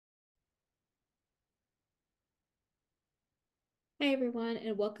Hi everyone,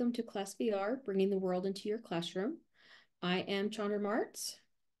 and welcome to ClassVR Bringing the World into Your Classroom. I am Chandra Martz,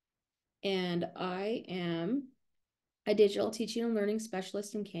 and I am a digital teaching and learning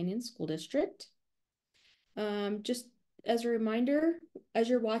specialist in Canyon School District. Just as a reminder, as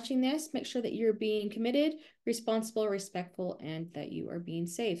you're watching this, make sure that you're being committed, responsible, respectful, and that you are being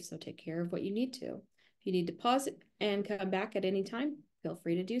safe. So take care of what you need to. If you need to pause it and come back at any time, feel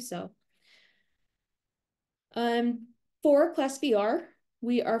free to do so. For ClassVR,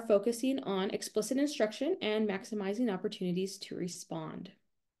 we are focusing on explicit instruction and maximizing opportunities to respond.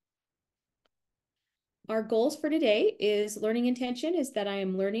 Our goals for today is learning intention is that I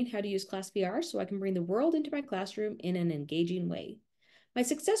am learning how to use ClassVR so I can bring the world into my classroom in an engaging way. My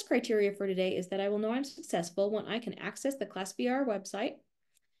success criteria for today is that I will know I'm successful when I can access the ClassVR website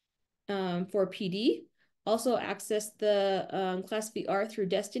for PD, also access the ClassVR through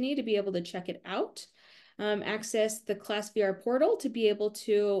Destiny to be able to check it out, access the ClassVR portal to be able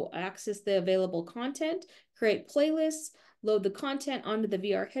to access the available content, create playlists, load the content onto the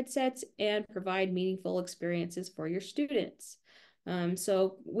VR headsets, and provide meaningful experiences for your students.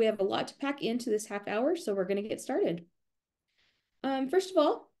 So we have a lot to pack into this half hour, so we're going to get started. First of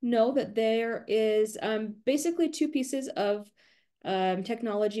all, know that there is basically two pieces of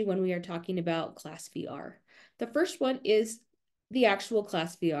technology when we are talking about ClassVR. The first one is the actual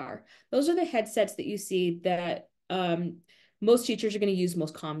ClassVR. Those are the headsets that you see that most teachers are going to use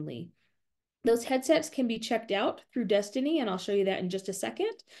most commonly. Those headsets can be checked out through Destiny, and I'll show you that in just a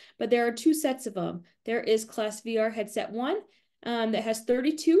second. But there are two sets of them. There is ClassVR Headset 1 that has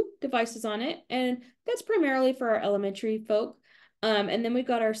 32 devices on it, and that's primarily for our elementary folk. And then we've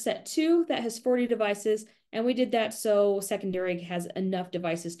got our set 2 that has 40 devices, and we did that so secondary has enough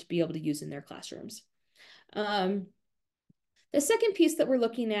devices to be able to use in their classrooms. The second piece that we're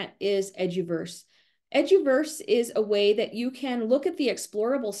looking at is Eduverse. Eduverse is a way that you can look at the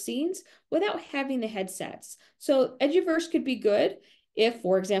explorable scenes without having the headsets. So Eduverse could be good if,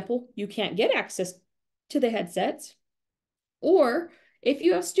 for example, you can't get access to the headsets, or if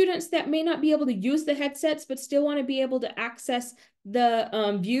you have students that may not be able to use the headsets but still want to be able to access the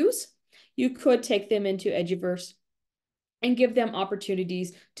views, you could take them into Eduverse and give them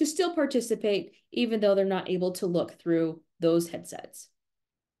opportunities to still participate even though they're not able to look through those headsets.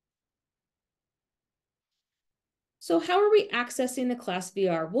 So how are we accessing the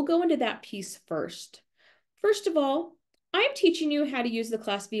ClassVR? We'll go into that piece first. First of all, I'm teaching you how to use the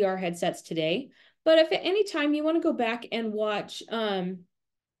ClassVR headsets today, but if at any time you want to go back and watch it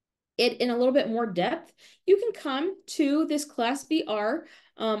in a little bit more depth, you can come to this ClassVR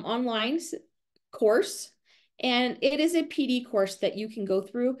online course, and it is a PD course that you can go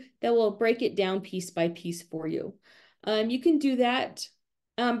through that will break it down piece by piece for you. You can do that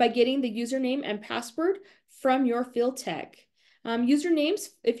by getting the username and password from your field tech. Usernames,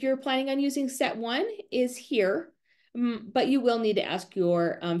 if you're planning on using set 1, is here, but you will need to ask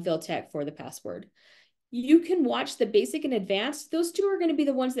your field tech for the password. You can watch the basic and advanced. Those two are going to be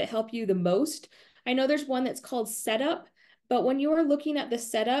the ones that help you the most. I know there's one that's called setup, but when you are looking at the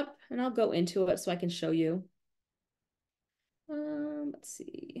setup, and I'll go into it so I can show you. Let's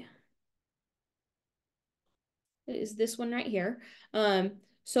see. It is this one right here.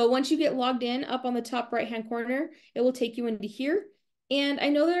 So once you get logged in, up on the top right-hand corner, it will take you into here. And I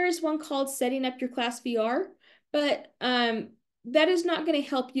know there is one called Setting Up Your ClassVR, but that is not going to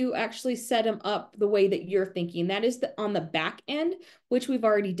help you actually set them up the way that you're thinking. That is on the back end, which we've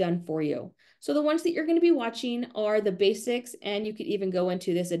already done for you. So the ones that you're going to be watching are the basics, and you could even go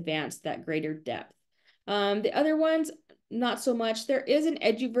into this advanced, that greater depth. The other ones, not so much. There is an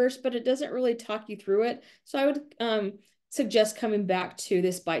Eduverse, but it doesn't really talk you through it. So I would suggest coming back to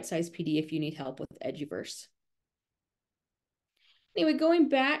this bite-sized PD if you need help with Eduverse. Anyway, going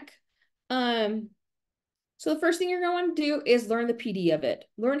back, so the first thing you're going to want to do is learn the PD of it.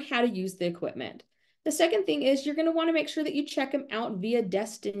 Learn how to use the equipment. The second thing is you're going to want to make sure that you check them out via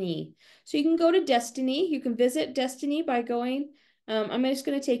Destiny. So you can go to Destiny. You can visit Destiny by going, I'm just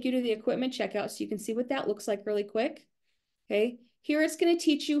going to take you to the equipment checkout so you can see what that looks like really quick. Okay, here it's going to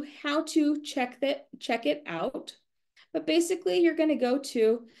teach you how to check it out. But basically, you're going to go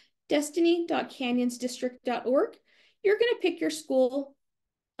to destiny.canyonsdistrict.org. You're going to pick your school.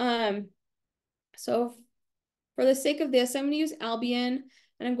 So for the sake of this, I'm going to use Albion,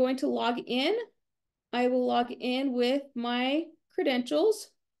 and I'm going to log in. I will log in with my credentials.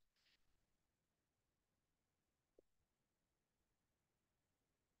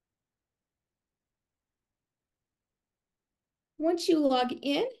 Once you log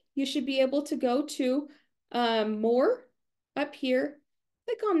in, you should be able to go to more up here.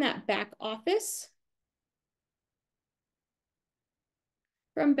 Click on that back office.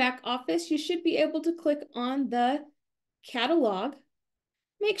 From back office, you should be able to click on the catalog.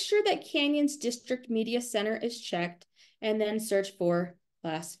 Make sure that Canyon's District Media Center is checked, and then search for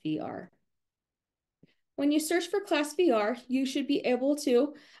ClassVR. When you search for ClassVR, you should be able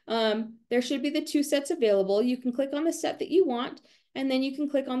to, there should be the 2 sets available. You can click on the set that you want, and then you can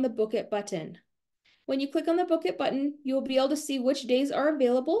click on the Book It button. When you click on the Book It button, you'll be able to see which days are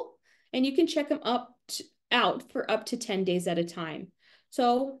available, and you can check them out for up to 10 days at a time.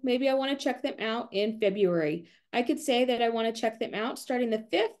 So maybe I want to check them out in February. I could say that I want to check them out starting the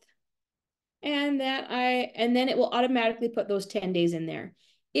 5th, and then it will automatically put those 10 days in there.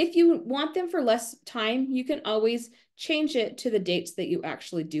 If you want them for less time, you can always change it to the dates that you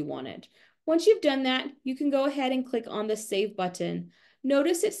actually do want it. Once you've done that, you can go ahead and click on the Save button.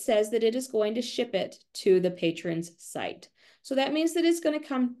 Notice it says that it is going to ship it to the patron's site. So that means that it's going to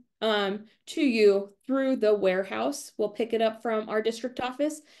come to you through the warehouse. We'll pick it up from our district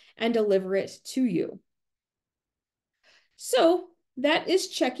office and deliver it to you. So that is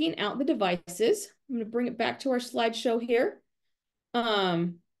checking out the devices. I'm going to bring it back to our slideshow here.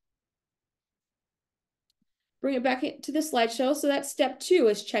 Bring it back to the slideshow. So that's step 2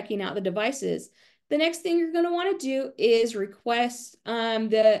 is checking out the devices. The next thing you're going to want to do is request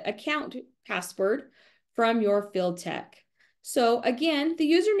the account password from your field tech. So again,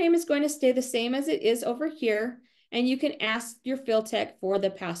 the username is going to stay the same as it is over here, and you can ask your field tech for the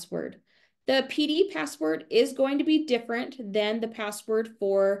password. The PD password is going to be different than the password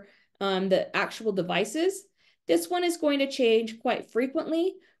for the actual devices. This one is going to change quite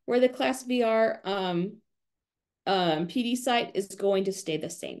frequently, where the ClassVR PD site is going to stay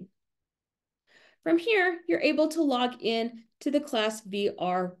the same. From here, you're able to log in to the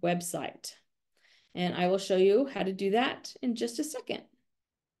ClassVR website. And I will show you how to do that in just a second.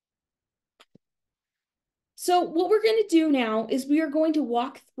 So what we're going to do now is we are going to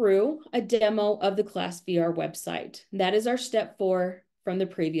walk through a demo of the ClassVR website. That is our step 4 from the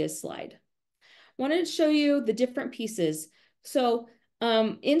previous slide. I wanted to show you the different pieces. So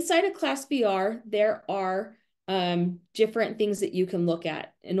inside of ClassVR, there are different things that you can look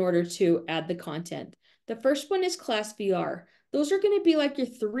at in order to add the content. The first one is ClassVR. Those are going to be like your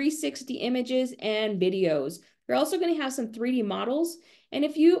 360 images and videos. You're also going to have some 3D models. And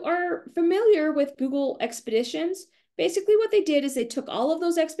if you are familiar with Google Expeditions, basically what they did is they took all of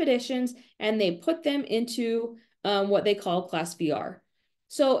those expeditions and they put them into what they call ClassVR.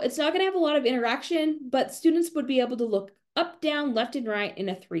 So it's not going to have a lot of interaction, but students would be able to look up, down, left, and right in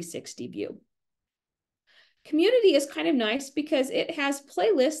a 360 view. Community is kind of nice because it has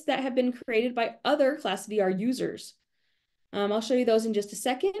playlists that have been created by other ClassVR users. I'll show you those in just a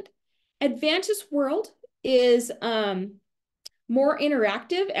second. Advantage World is more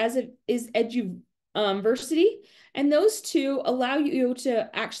interactive, as it is Eduversity. And those two allow you to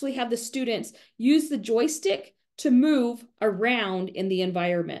actually have the students use the joystick to move around in the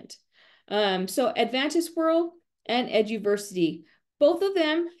environment. So Advantage World and Eduversity. Both of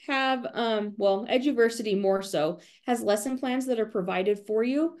them have, well, Eduversity more so, has lesson plans that are provided for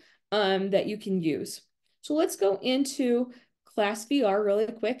you that you can use. So let's go into ClassVR really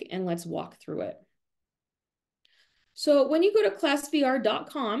quick and let's walk through it. So when you go to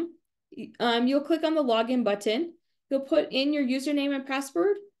classvr.com, you'll click on the login button. You'll put in your username and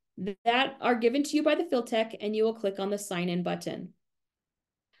password that are given to you by the field tech, and you will click on the sign in button.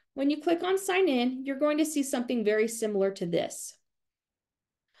 When you click on sign in, you're going to see something very similar to this.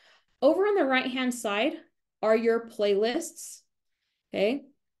 Over on the right-hand side are your playlists, okay?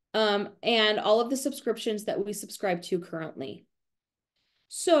 And all of the subscriptions that we subscribe to currently.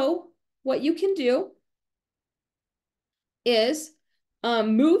 So what you can do is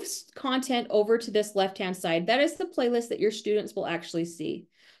move content over to this left-hand side. That is the playlist that your students will actually see.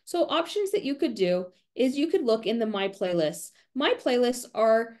 So options that you could do is you could look in the My Playlists. My Playlists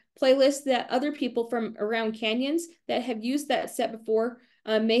are playlists that other people from around Canyons that have used that set before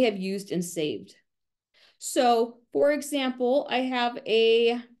may have used and saved. So for example, I have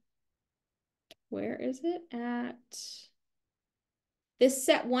where is it at? This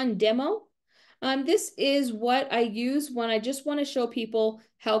set 1 demo. This is what I use when I just want to show people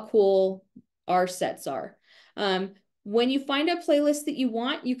how cool our sets are. When you find a playlist that you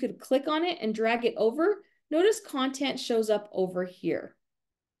want, you could click on it and drag it over. Notice content shows up over here.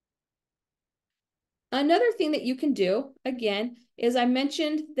 Another thing that you can do, again, is I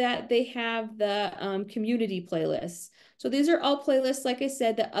mentioned that they have the community playlists. So these are all playlists, like I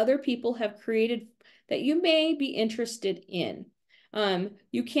said, that other people have created that you may be interested in.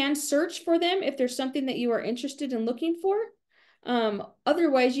 You can search for them if there's something that you are interested in looking for.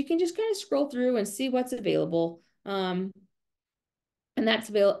 Otherwise, you can just kind of scroll through and see what's available. And and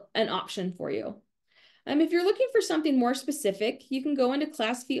that's an option for you. If you're looking for something more specific, you can go into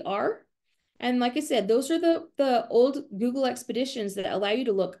ClassVR. And like I said, those are the old Google Expeditions that allow you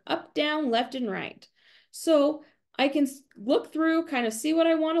to look up, down, left, and right. So I can look through, kind of see what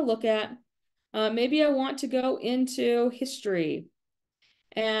I want to look at. Maybe I want to go into history.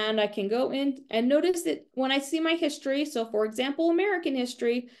 And I can go in and notice that when I see my history, so for example, American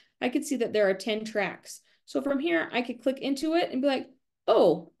history, I could see that there are 10 tracks. So from here, I could click into it and be like,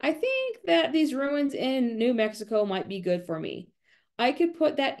 oh, I think that these ruins in New Mexico might be good for me. I could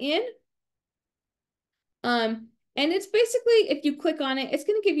put that in. And it's basically, if you click on it, it's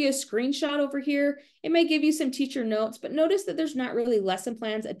going to give you a screenshot over here. It may give you some teacher notes, but notice that there's not really lesson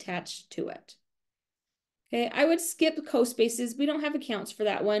plans attached to it. Okay, I would skip CoSpaces. We don't have accounts for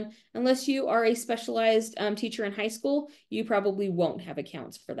that one. Unless you are a specialized teacher in high school, you probably won't have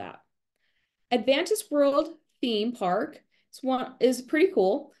accounts for that. Advantage World Theme Park is pretty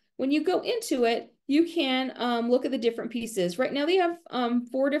cool. When you go into it, you can look at the different pieces. Right now they have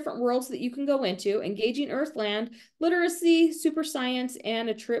 4 different worlds that you can go into: Engaging Earthland, Literacy, Super Science, and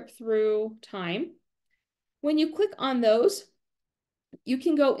A Trip Through Time. When you click on those, you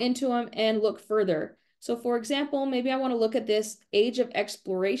can go into them and look further. So for example, maybe I want to look at this Age of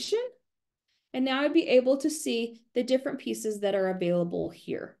Exploration, and now I'd be able to see the different pieces that are available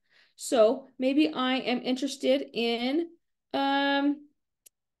here. So maybe I am interested in, I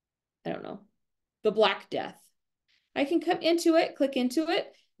don't know, the Black Death. I can come into it, click into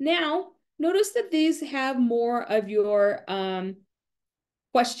it. Now, notice that these have more of your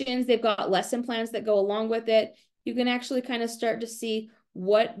questions. They've got lesson plans that go along with it. You can actually kind of start to see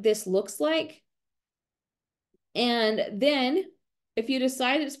what this looks like. And then if you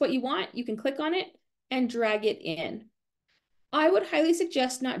decide it's what you want, you can click on it and drag it in. I would highly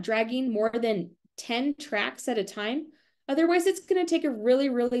suggest not dragging more than 10 tracks at a time. Otherwise, it's going to take a really,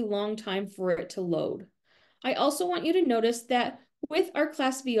 really long time for it to load. I also want you to notice that with our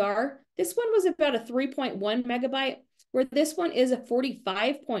ClassVR, this one was about a 3.1 megabyte, where this one is a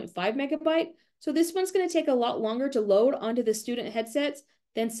 45.5 megabyte. So this one's going to take a lot longer to load onto the student headsets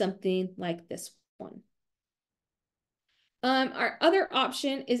than something like this one. Our other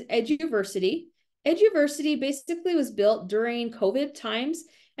option is Eduversity. Eduversity basically was built during COVID times,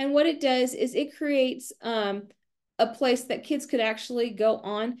 and what it does is it creates a place that kids could actually go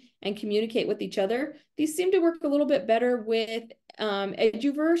on and communicate with each other. These seem to work a little bit better with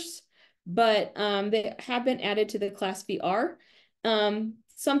Eduverse, but they have been added to the ClassVR.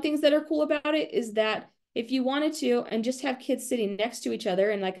 Some things that are cool about it is that if you wanted to and just have kids sitting next to each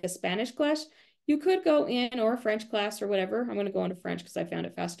other in like a Spanish class, you could go in, or a French class or whatever. I'm going to go into French because I found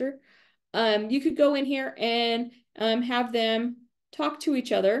it faster. You could go in here and have them talk to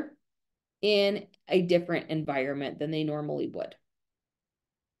each other in a different environment than they normally would.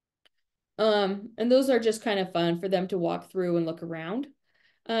 And those are just kind of fun for them to walk through and look around.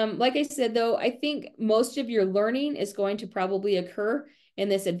 Like I said, though, I think most of your learning is going to probably occur in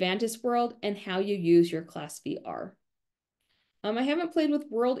this Advantage World and how you use your ClassVR. I haven't played with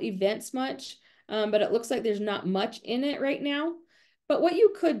world events much, but it looks like there's not much in it right now. But what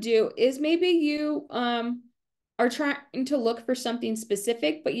you could do is maybe you are trying to look for something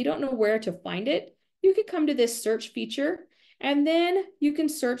specific, but you don't know where to find it. You could come to this search feature, and then you can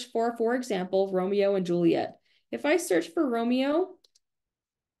search for example, Romeo and Juliet. If I search for Romeo,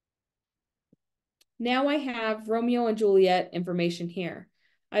 now I have Romeo and Juliet information here.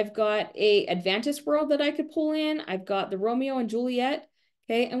 I've got a Advantage World that I could pull in. I've got the Romeo and Juliet.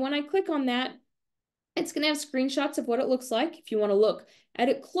 Okay, and when I click on that, it's going to have screenshots of what it looks like. If you want to look at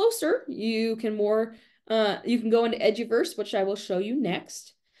it closer, you can go into Eduverse, which I will show you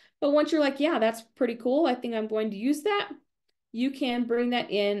next. But once you're like, yeah, that's pretty cool, I think I'm going to use that, you can bring that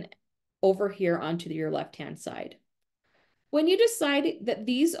in over here onto your left-hand side. When you decide that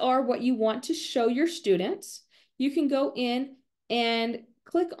these are what you want to show your students, you can go in and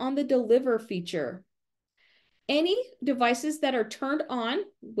click on the Deliver feature. Any devices that are turned on,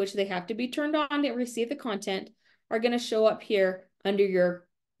 which they have to be turned on to receive the content, are going to show up here under your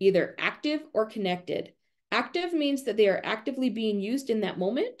either active or connected. Active means that they are actively being used in that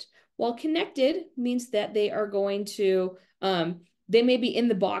moment, while connected means that they are going to, they may be in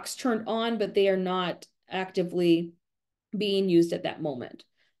the box turned on, but they are not actively being used at that moment.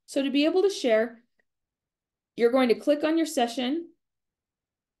 So to be able to share, you're going to click on your session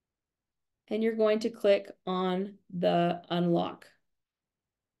and you're going to click on the unlock.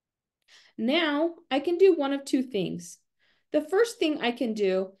 Now I can do one of two things. The first thing I can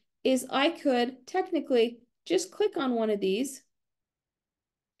do is I could technically just click on one of these,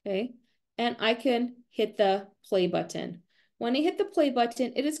 okay, and I can hit the play button. When I hit the play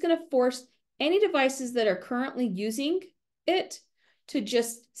button, it is going to force any devices that are currently using it to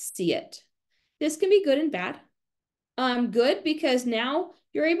just see it. This can be good and bad. Good because now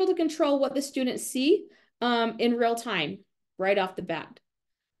you're able to control what the students see in real time right off the bat.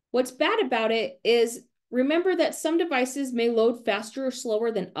 What's bad about it is remember that some devices may load faster or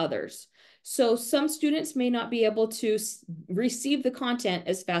slower than others. So some students may not be able to receive the content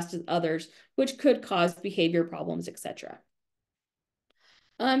as fast as others, which could cause behavior problems, etc.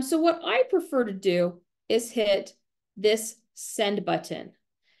 So what I prefer to do is hit this send button.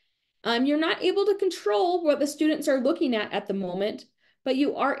 You're not able to control what the students are looking at the moment, but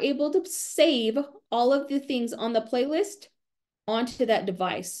you are able to save all of the things on the playlist onto that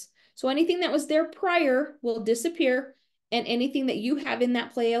device. So anything that was there prior will disappear, and anything that you have in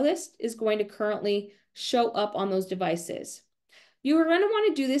that playlist is going to currently show up on those devices. You are going to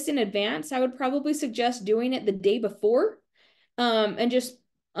want to do this in advance. I would probably suggest doing it the day before and just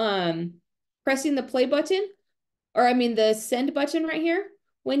pressing the play button, or I mean the send button right here.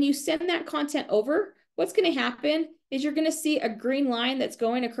 When you send that content over, what's going to happen is you're going to see a green line that's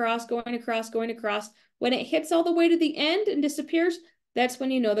going across, going across, going across. When it hits all the way to the end and disappears, that's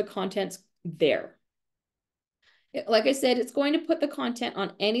when you know the content's there. Like I said, it's going to put the content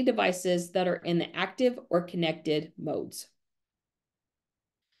on any devices that are in the active or connected modes.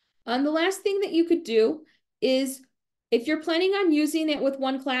 The last thing that you could do is if you're planning on using it with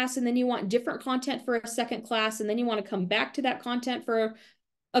one class and then you want different content for a second class and then you want to come back to that content for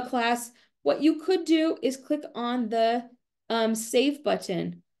a class, what you could do is click on the save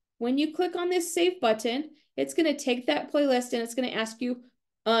button. When you click on this save button, it's going to take that playlist and it's going to ask you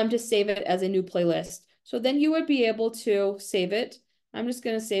to save it as a new playlist. So then you would be able to save it. I'm just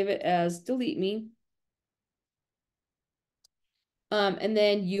going to save it as delete me. And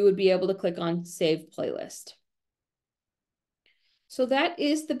then you would be able to click on save playlist. So that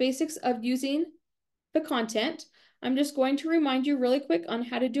is the basics of using the content. I'm just going to remind you really quick on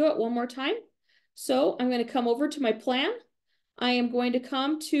how to do it one more time. So I'm going to come over to my plan. I am going to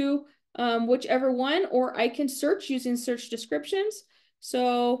come to whichever one, or I can search using search descriptions.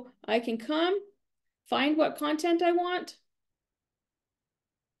 So I can come, find what content I want.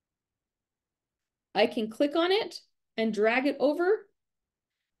 I can click on it and drag it over.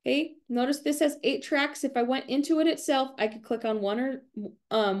 Okay, notice this has 8 tracks. If I went into it itself, I could click on one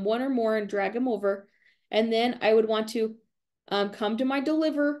or more and drag them over. And then I would want to come to my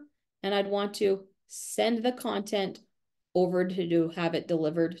deliver, and I'd want to send the content over to have it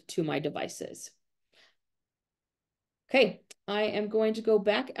delivered to my devices. Okay, I am going to go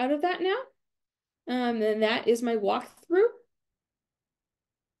back out of that now. And that is my walkthrough.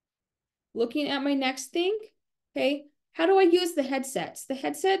 Looking at my next thing, okay, how do I use the headsets? The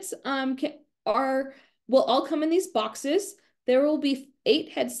headsets will all come in these boxes. There will be 8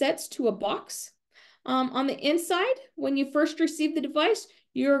 headsets to a box. On the inside, when you first receive the device,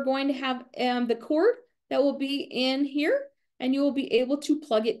 you're going to have the cord that will be in here, and you will be able to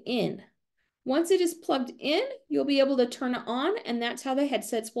plug it in. Once it is plugged in, you'll be able to turn it on, and that's how the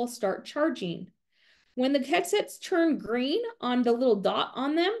headsets will start charging. When the headsets turn green on the little dot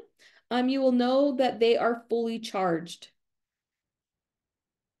on them, you will know that they are fully charged.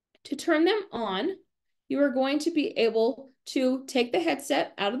 To turn them on, you are going to be able to take the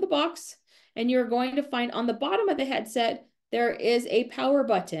headset out of the box, and you're going to find on the bottom of the headset, there is a power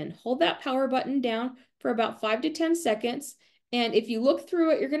button. Hold that power button down for about 5 to 10 seconds. And if you look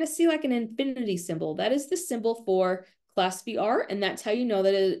through it, you're going to see like an infinity symbol. That is the symbol for ClassVR, and that's how you know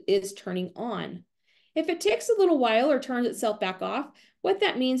that it is turning on. If it takes a little while or turns itself back off, what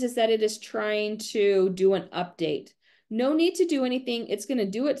that means is that it is trying to do an update. No need to do anything. It's going to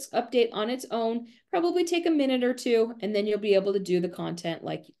do its update on its own, probably take a minute or two, and then you'll be able to do the content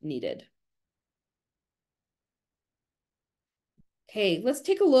like needed. Okay, let's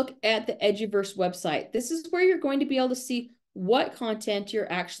take a look at the Eduverse website. This is where you're going to be able to see what content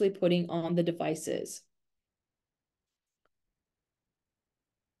you're actually putting on the devices.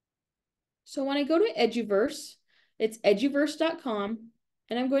 So when I go to Eduverse, it's eduverse.com,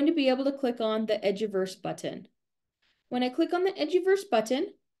 and I'm going to be able to click on the Eduverse button. When I click on the Eduverse button,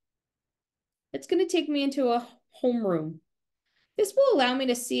 it's going to take me into a homeroom. This will allow me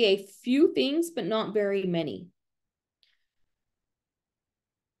to see a few things, but not very many.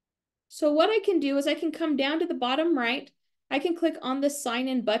 So what I can do is I can come down to the bottom right. I can click on the sign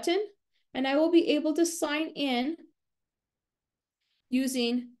in button, and I will be able to sign in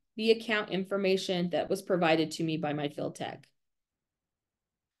using the account information that was provided to me by my field tech.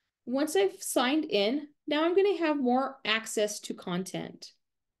 Once I've signed in, now I'm going to have more access to content.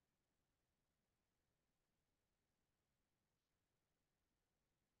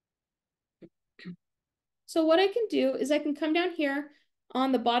 So what I can do is I can come down here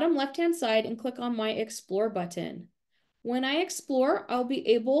on the bottom left-hand side and click on my Explore button. When I explore, I'll be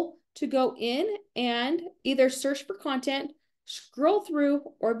able to go in and either search for content, scroll through,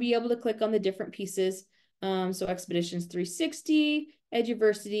 or be able to click on the different pieces. So Expeditions 360,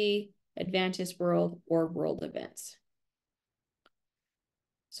 Eduversity, Advantage World, or World Events.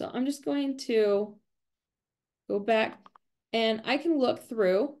 So I'm just going to go back and I can look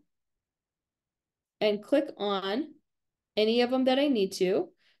through and click on any of them that I need to.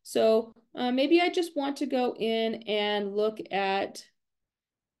 So maybe I just want to go in and look at,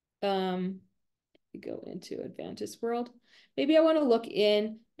 go into Advantage World. Maybe I want to look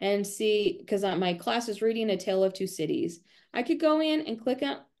in and see, because my class is reading A Tale of Two Cities. I could go in and click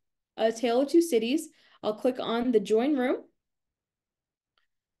on A Tale of Two Cities. I'll click on the Join Room.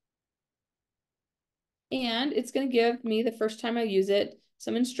 And it's going to give me, the first time I use it,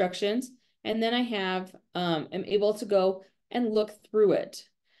 some instructions. And then I am able to go and look through it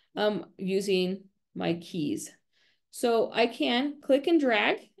using my keys. So I can click and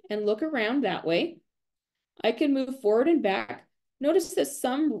drag and look around that way. I can move forward and back. Notice that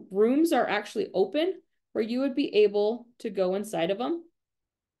some rooms are actually open where you would be able to go inside of them.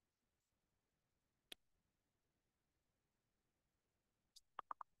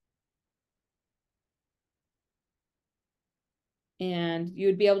 And you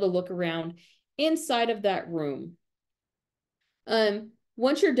would be able to look around inside of that room.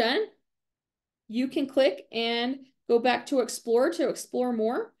 Once you're done, you can click and go back to explore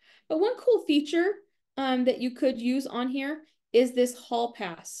more. But one cool feature that you could use on here is this hall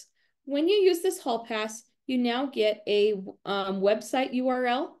pass. When you use this hall pass, you now get a website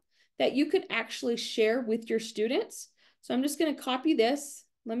URL that you could actually share with your students. So I'm just going to copy this.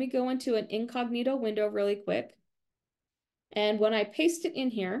 Let me go into an incognito window really quick. And when I paste it in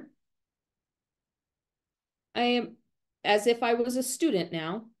here, I am as if I was a student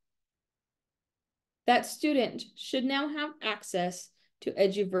now. That student should now have access to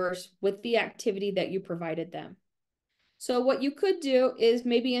Eduverse with the activity that you provided them. So what you could do is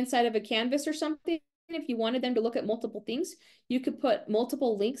maybe inside of a Canvas or something, if you wanted them to look at multiple things, you could put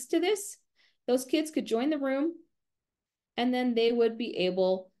multiple links to this. Those kids could join the room and then they would be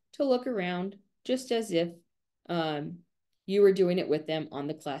able to look around just as if you were doing it with them on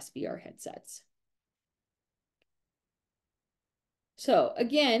the ClassVR headsets. So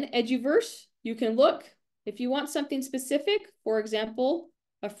again, Eduverse, you can look if you want something specific, for example,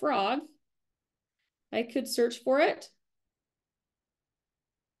 a frog, I could search for it.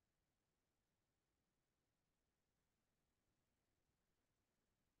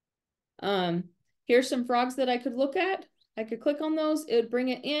 Here's some frogs that I could look at. I could click on those, it would bring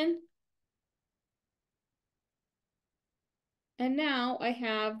it in. And now I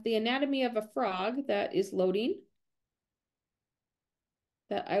have the anatomy of a frog that is loading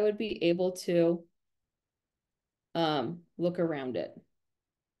that I would be able to look around it.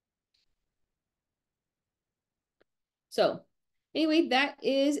 So anyway, that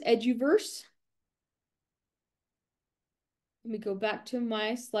is Eduverse. Let me go back to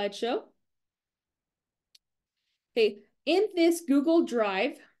my slideshow. Okay, in this Google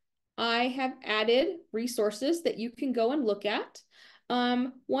Drive, I have added resources that you can go and look at.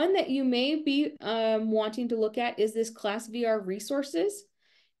 One that you may be wanting to look at is this ClassVR resources.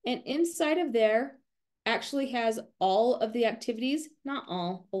 And inside of there actually has all of the activities, not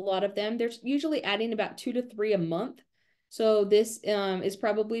all, a lot of them. They're usually adding about 2 to 3 a month. So this is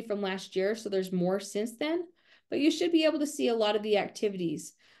probably from last year, so there's more since then. But you should be able to see a lot of the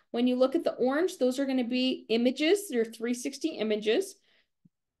activities. When you look at the orange, those are going to be images. They're 360 images.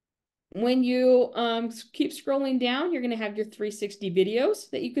 When you keep scrolling down, you're going to have your 360 videos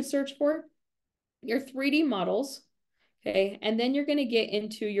that you could search for, your 3D models, okay? And then you're going to get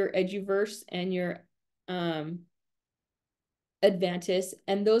into your Eduverse and your Advantis,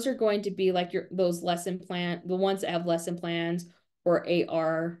 and those are going to be like those lesson plan, the ones that have lesson plans or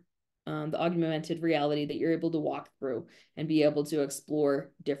AR, the augmented reality that you're able to walk through and be able to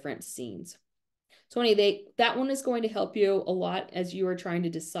explore different scenes. So anyway, that one is going to help you a lot as you are trying to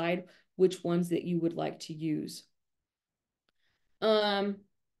decide which ones that you would like to use. I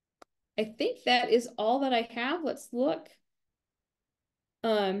think that is all that I have. Let's look.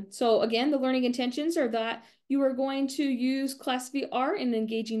 So again, the learning intentions are that you are going to use ClassVR in an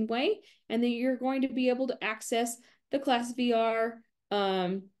engaging way, and then you're going to be able to access the ClassVR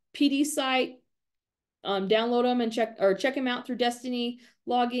PD site, download them and check them out through Destiny,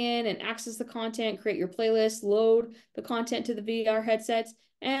 log in and access the content, create your playlist, load the content to the VR headsets,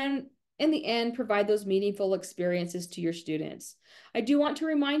 and in the end, provide those meaningful experiences to your students. I do want to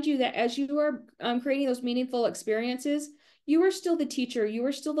remind you that as you are creating those meaningful experiences, you are still the teacher, you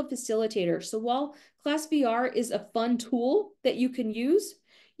are still the facilitator. So while ClassVR is a fun tool that you can use,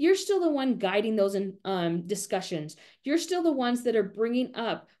 you're still the one guiding those discussions. You're still the ones that are bringing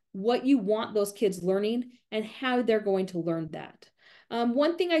up what you want those kids learning and how they're going to learn that.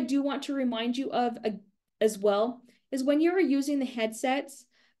 One thing I do want to remind you of as well is when you're using the headsets,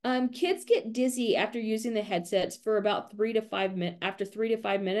 kids get dizzy after using the headsets for about 3 to 5 minutes. After 3 to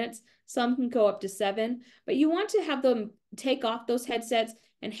 5 minutes, some can go up to 7, but you want to have them take off those headsets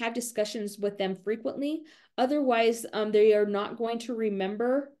and have discussions with them frequently. Otherwise, they are not going to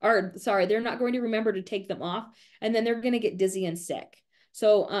remember, or sorry, they're not going to remember to take them off, and then they're going to get dizzy and sick.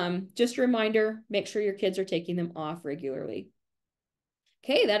 So just a reminder, make sure your kids are taking them off regularly.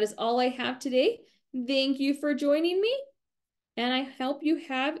 Okay, that is all I have today. Thank you for joining me, and I hope you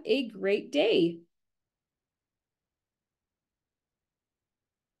have a great day.